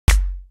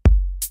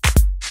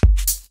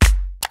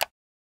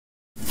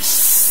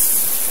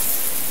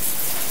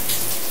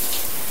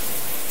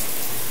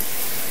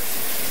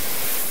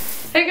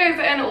Hey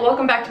guys, and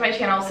welcome back to my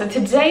channel. So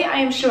today I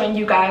am showing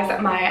you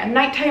guys my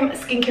nighttime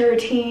skincare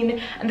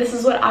routine, and this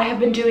is what I have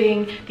been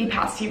doing the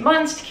past few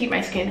months to keep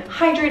my skin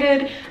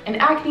hydrated and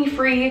acne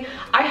free.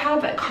 I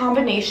have a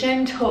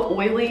combination to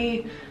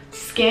oily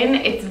skin.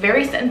 It's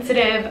very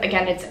sensitive.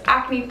 Again, it's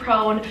acne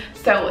prone.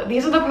 So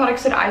these are the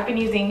products that I've been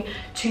using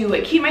to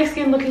keep my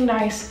skin looking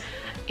nice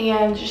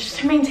and just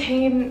to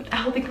maintain a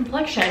healthy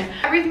complexion.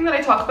 Everything that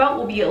I talk about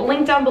will be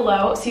linked down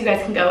below so you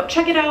guys can go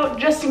check it out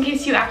just in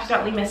case you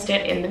accidentally missed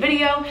it in the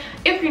video.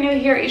 If you're new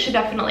here, you should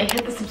definitely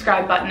hit the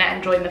subscribe button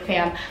and join the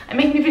fam. I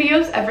make new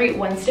videos every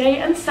Wednesday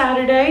and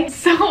Saturday.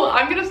 So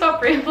I'm gonna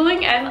stop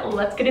rambling and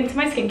let's get into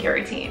my skincare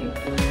routine.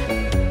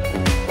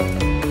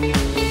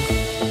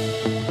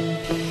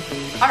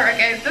 Alright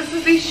guys, this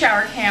is the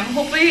shower cam.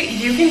 Hopefully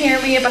you can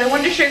hear me, but I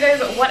wanted to show you guys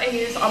what I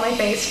use on my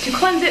face to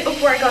cleanse it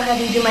before I go ahead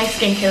and do my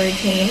skincare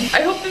routine.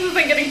 I hope this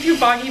isn't getting too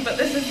foggy, but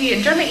this is the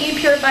DermaE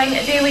Purifying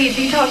Daily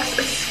Detox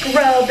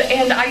Scrub,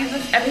 and I use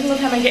this every single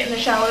time I get in the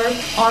shower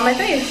on my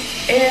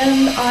face,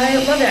 and I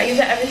love it. I use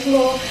it every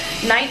single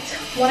night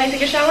when I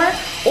take a shower,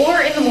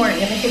 or in the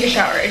morning if I take a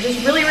shower. It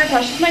just really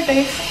refreshes my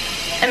face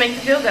and makes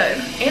it feel good,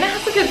 and it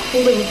has like a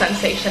cooling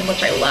sensation,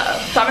 which I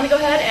love. So I'm gonna go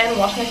ahead and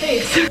wash my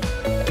face.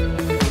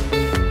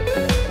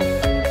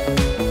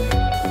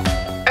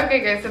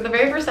 Okay guys, so the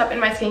very first step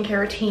in my skincare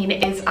routine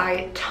is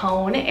I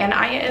tone, and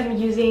I am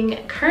using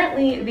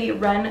currently the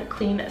Ren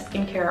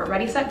Skincare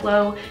Ready Set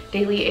Glow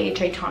Daily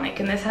AHA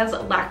Tonic, and this has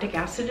lactic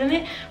acid in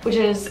it, which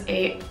is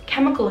a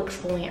chemical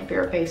exfoliant for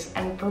your face.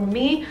 And for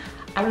me,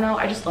 I don't know,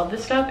 I just love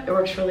this stuff. It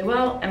works really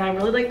well, and I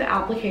really like the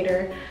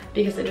applicator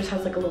because it just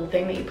has like a little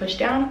thing that you push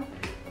down.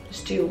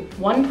 Just do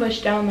one push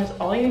down, that's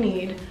all you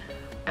need,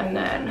 and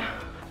then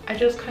I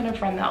just kind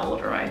of run that all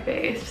over my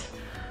face.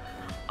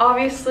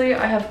 Obviously,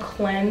 I have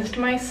cleansed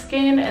my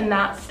skin, and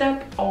that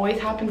step always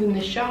happens in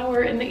the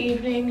shower in the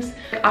evenings.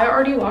 I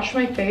already washed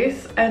my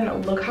face,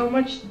 and look how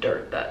much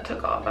dirt that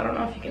took off. I don't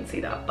know if you can see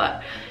that,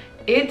 but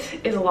it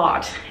is a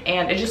lot,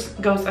 and it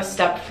just goes a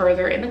step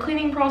further in the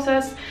cleaning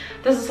process.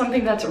 This is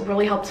something that's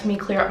really helped me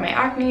clear up my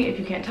acne. If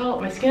you can't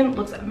tell, my skin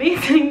looks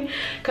amazing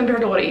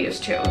compared to what it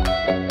used to.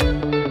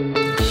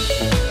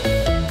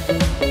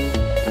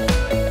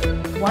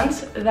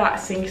 Once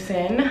that sinks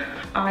in,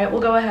 I will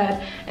go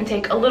ahead and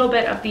take a little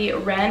bit of the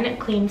Ren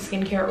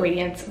Skincare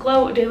Radiance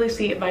Glow Daily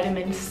C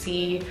Vitamin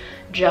C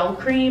Gel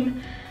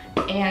Cream,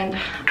 and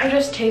I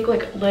just take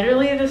like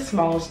literally the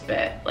smallest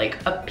bit, like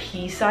a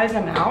pea-size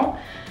amount,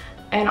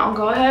 and I'll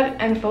go ahead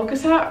and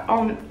focus that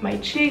on my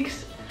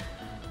cheeks,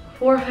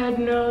 forehead,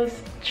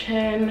 nose,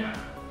 chin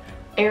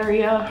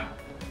area.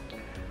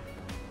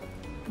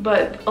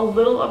 But a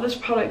little of this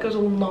product goes a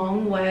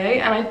long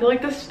way, and I feel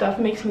like this stuff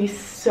makes me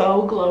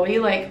so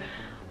glowy. Like,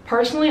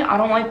 personally, I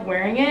don't like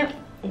wearing it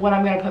when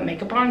I'm gonna put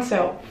makeup on,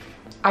 so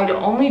I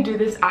only do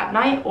this at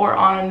night or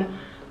on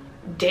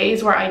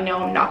days where I know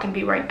I'm not gonna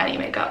be wearing any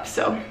makeup.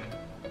 So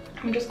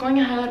I'm just going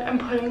ahead and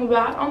putting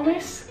that on my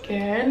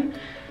skin.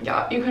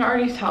 Yeah, you can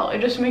already tell, it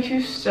just makes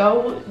you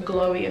so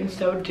glowy and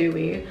so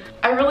dewy.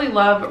 I really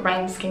love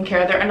Ren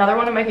Skincare. They're another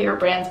one of my favorite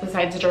brands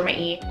besides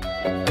DermaE.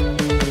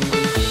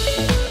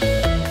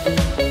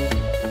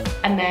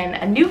 And then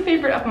a new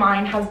favorite of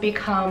mine has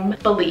become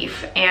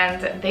Belif,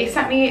 and they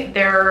sent me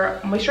their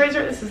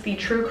moisturizer. This is the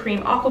True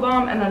Cream Aqua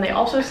Bomb, and then they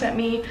also sent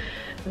me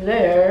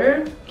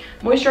their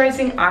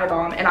moisturizing eye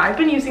balm, and I've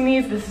been using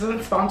these. This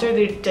isn't sponsored.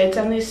 They did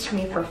send these to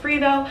me for free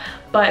though,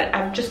 but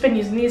I've just been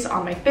using these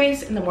on my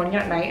face in the morning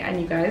and at night,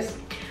 and you guys,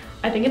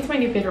 I think it's my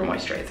new favorite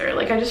moisturizer.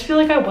 Like, I just feel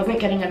like I wasn't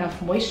getting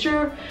enough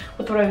moisture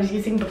with what I was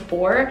using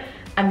before,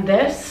 and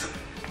this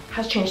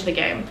has changed the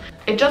game.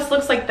 It just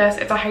looks like this.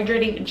 It's a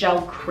hydrating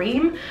gel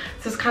cream.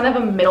 So it's kind of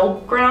a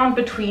middle ground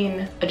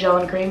between a gel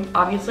and cream,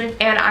 obviously.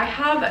 And I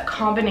have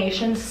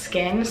combination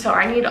skin, so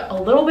I need a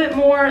little bit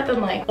more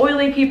than like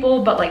oily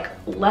people, but like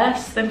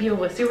less than people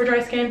with super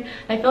dry skin.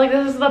 And I feel like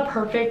this is the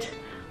perfect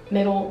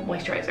middle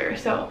moisturizer.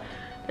 So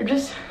I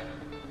just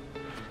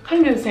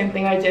kind of do the same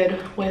thing I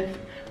did with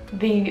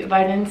the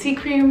vitamin C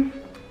cream.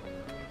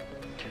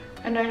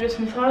 And I just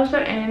massage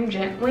that in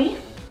gently.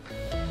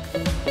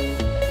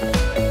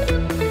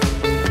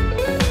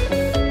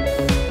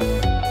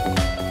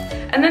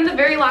 And then the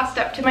very last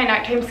step to my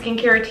nighttime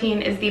skincare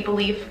routine is the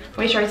Belif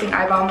Moisturizing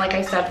Eye Balm. Like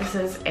I said, this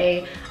is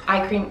a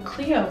eye cream.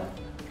 Cleo,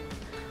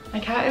 my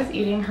cat is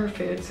eating her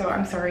food, so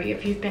I'm sorry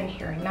if you've been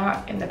hearing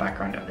that in the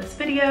background of this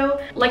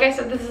video. Like I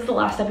said, this is the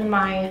last step in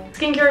my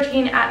skincare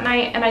routine at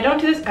night, and I don't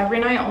do this every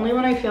night, only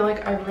when I feel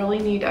like I really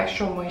need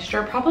extra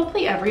moisture,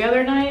 probably every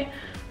other night.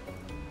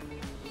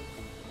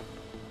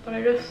 But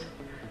I just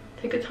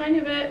take a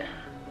tiny bit,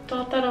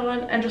 dot that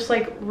on, and just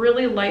like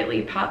really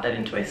lightly pat that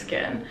into my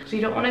skin. So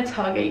you don't want to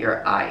tug at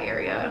your eye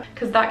area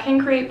because that can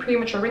create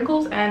premature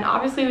wrinkles, and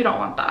obviously we don't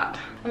want that.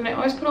 And I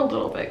always put a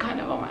little bit kind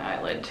of on my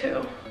eyelid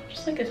too,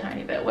 just like a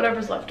tiny bit,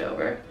 whatever's left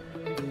over.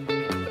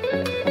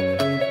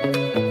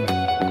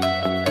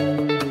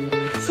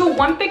 So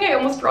one one thing I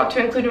almost forgot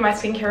to include in my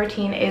skincare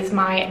routine is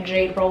my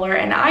Jade roller,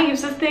 and I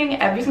use this thing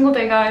every single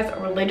day, guys,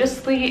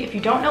 religiously. If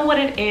you don't know what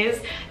it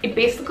is, it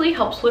basically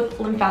helps with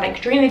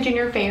lymphatic drainage in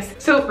your face,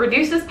 so it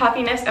reduces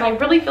puffiness, and I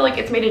really feel like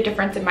it's made a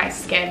difference in my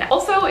skin.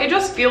 Also, it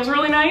just feels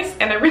really nice,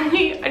 and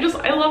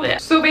I love it.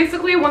 So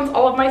basically, once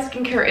all of my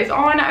skincare is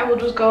on, I will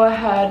just go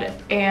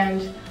ahead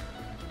and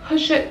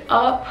push it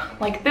up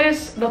like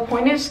this. The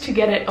point is to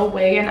get it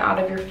away and out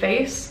of your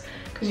face,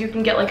 because you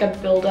can get like a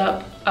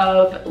buildup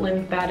of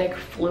lymphatic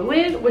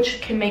fluid,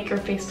 which can make your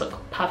face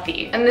look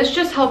puffy. And this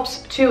just helps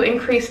to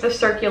increase the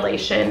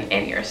circulation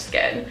in your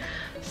skin.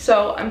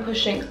 So I'm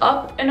pushing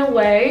up and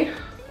away.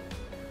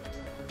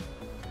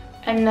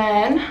 And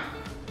then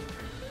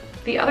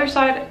the other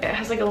side, it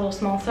has like a little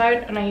small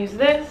side, and I use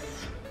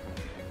this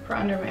for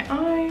under my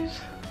eyes.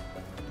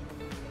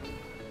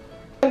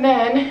 And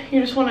then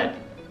you just want to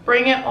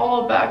bring it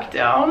all back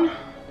down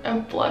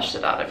and flush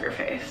it out of your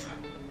face.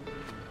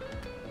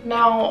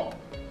 Now,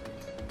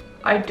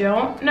 I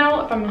don't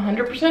know if I'm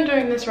 100%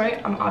 doing this right.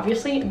 I'm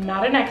obviously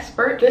not an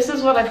expert. This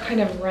is what I've kind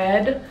of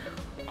read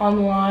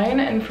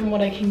online and from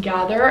what I can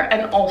gather.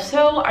 And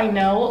also, I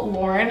know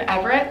Lauren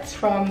Everett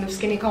from the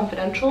Skinny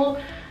Confidential,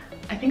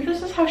 I think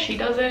this is how she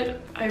does it.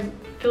 I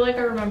feel like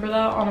I remember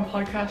that on a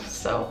podcast,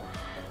 so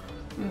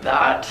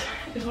that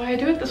is why I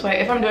do it this way.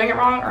 If I'm doing it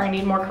wrong or I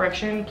need more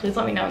correction, please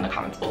let me know in the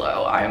comments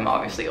below. I am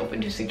obviously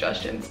open to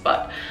suggestions,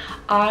 but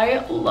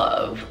I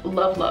love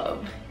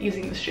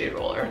using this Jade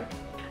roller.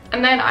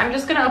 And then I'm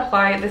just gonna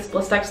apply this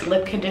Blistex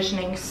lip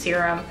conditioning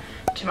serum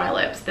to my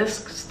lips. This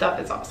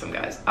stuff is awesome,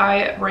 guys.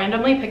 I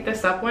randomly picked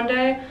this up one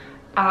day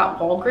at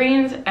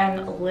Walgreens,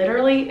 and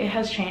literally it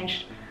has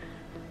changed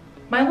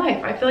my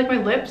life. I feel like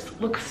my lips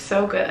look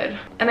so good,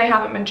 and they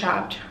haven't been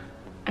chapped.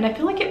 And I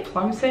feel like it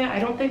plumps it. I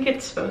don't think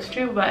it's supposed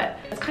to, but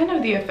it's kind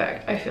of the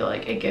effect I feel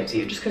like it gives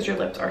you just because your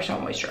lips are so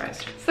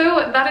moisturized.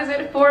 So that is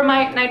it for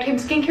my nighttime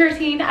skincare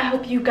routine. I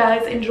hope you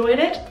guys enjoyed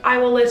it. I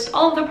will list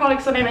all of the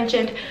products that I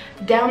mentioned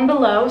down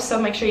below, so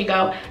make sure you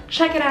go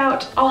check it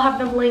out. I'll have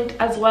them linked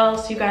as well,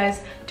 so you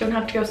guys don't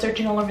have to go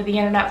searching all over the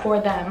internet for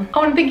them. I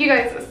want to thank you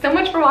guys so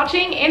much for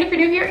watching, and if you're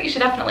new here, you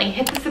should definitely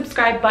hit the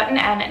subscribe button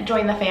and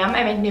join the fam.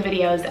 I make new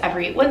videos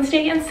every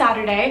Wednesday and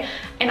Saturday,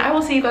 and I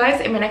will see you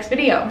guys in my next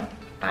video.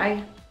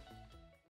 Bye.